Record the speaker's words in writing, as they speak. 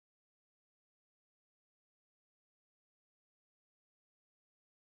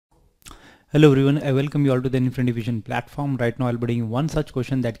Hello everyone, I welcome you all to the Infant Division platform. Right now I'll be doing one such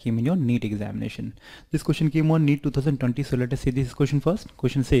question that came in your NEET examination. This question came on NEET 2020, so let us see this question first.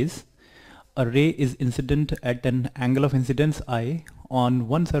 Question says, a ray is incident at an angle of incidence I on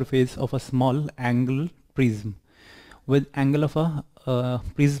one surface of a small angle prism with angle of a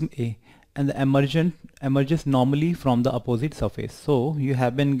prism A, and the emerges normally from the opposite surface. So you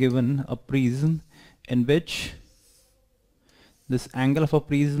have been given a prism in which this angle of a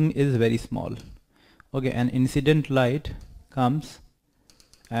prism is very small. Okay, and incident light comes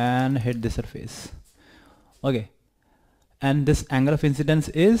and hit the surface. Okay, and this angle of incidence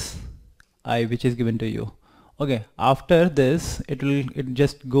is I, which is given to you. Okay, after this it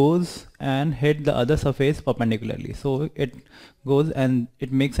just goes and hit the other surface perpendicularly. So it goes and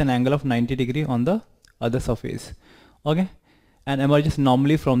it makes an angle of 90 degree on the other surface. Okay, and emerges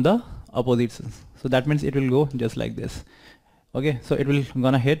normally from the opposite. So that means it will go just like this. Okay, so it will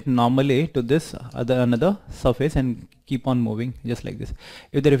gonna hit normally to this another surface and keep on moving just like this.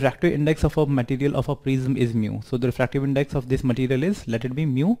 If the refractive index of a material of a prism is mu, so the refractive index of this material is, let it be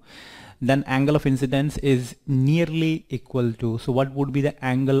mu, then angle of incidence is nearly equal to, so what would be the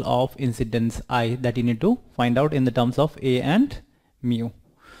angle of incidence I that you need to find out in the terms of A and mu.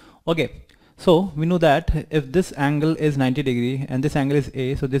 Okay, so we know that if this angle is 90 degree and this angle is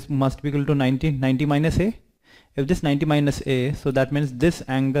A, so this must be equal to 90 minus A. If this 90 minus A, so that means this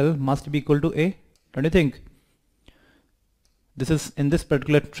angle must be equal to A, don't you think? This is in this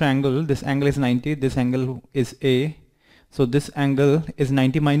particular triangle, this angle is 90, this angle is A, so this angle is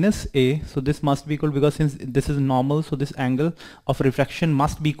 90 minus A, so this must be equal, because since this is normal, so this angle of refraction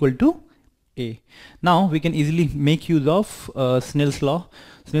must be equal to A. Now we can easily make use of Snell's law.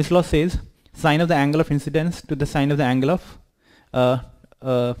 Snell's law says sine of the angle of incidence to the sine of the angle of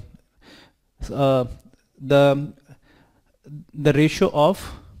the ratio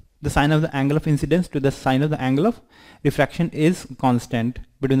of the sine of the angle of incidence to the sine of the angle of refraction is constant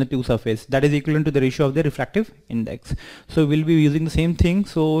between the two surfaces. That is equivalent to the ratio of the refractive index. So we'll be using the same thing.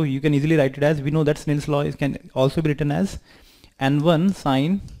 So you can easily write it as, we know that Snell's law can also be written as n1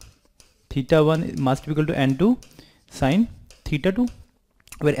 sine theta 1 must be equal to n2 sine theta 2,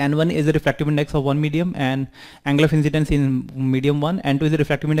 where n1 is the refractive index of one medium and angle of incidence in medium 1, n2 is the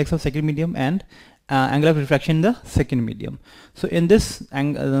refractive index of second medium and angle of refraction in the second medium. So in this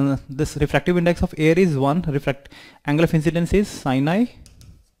this refractive index of air is 1, angle of incidence is sin I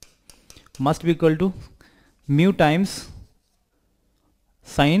must be equal to mu times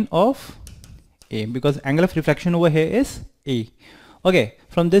sine of A, because angle of refraction over here is A. Okay,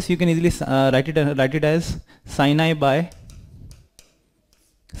 from this you can easily write it as sin I by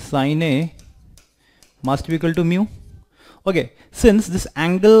sin A must be equal to mu. Okay, since this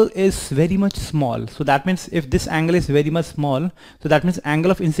angle is very much small, so that means if this angle is very much small, so that means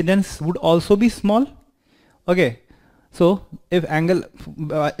angle of incidence would also be small. Okay, so if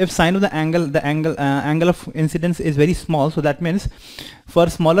sine of the angle of incidence is very small, so that means for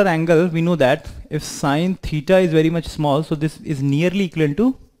smaller angle we know that if sine theta is very much small, so this is nearly equivalent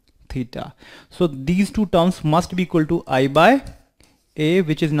to theta. So these two terms must be equal to I by A,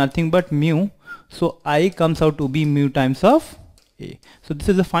 which is nothing but mu. So I comes out to be mu times of A. So this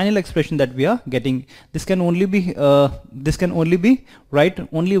is the final expression that we are getting. This can only be right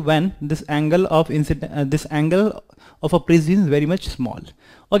only when this angle of this angle of a prism is very much small.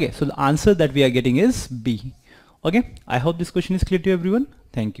 Okay, so the answer that we are getting is B. Okay, I hope this question is clear to everyone.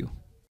 Thank you.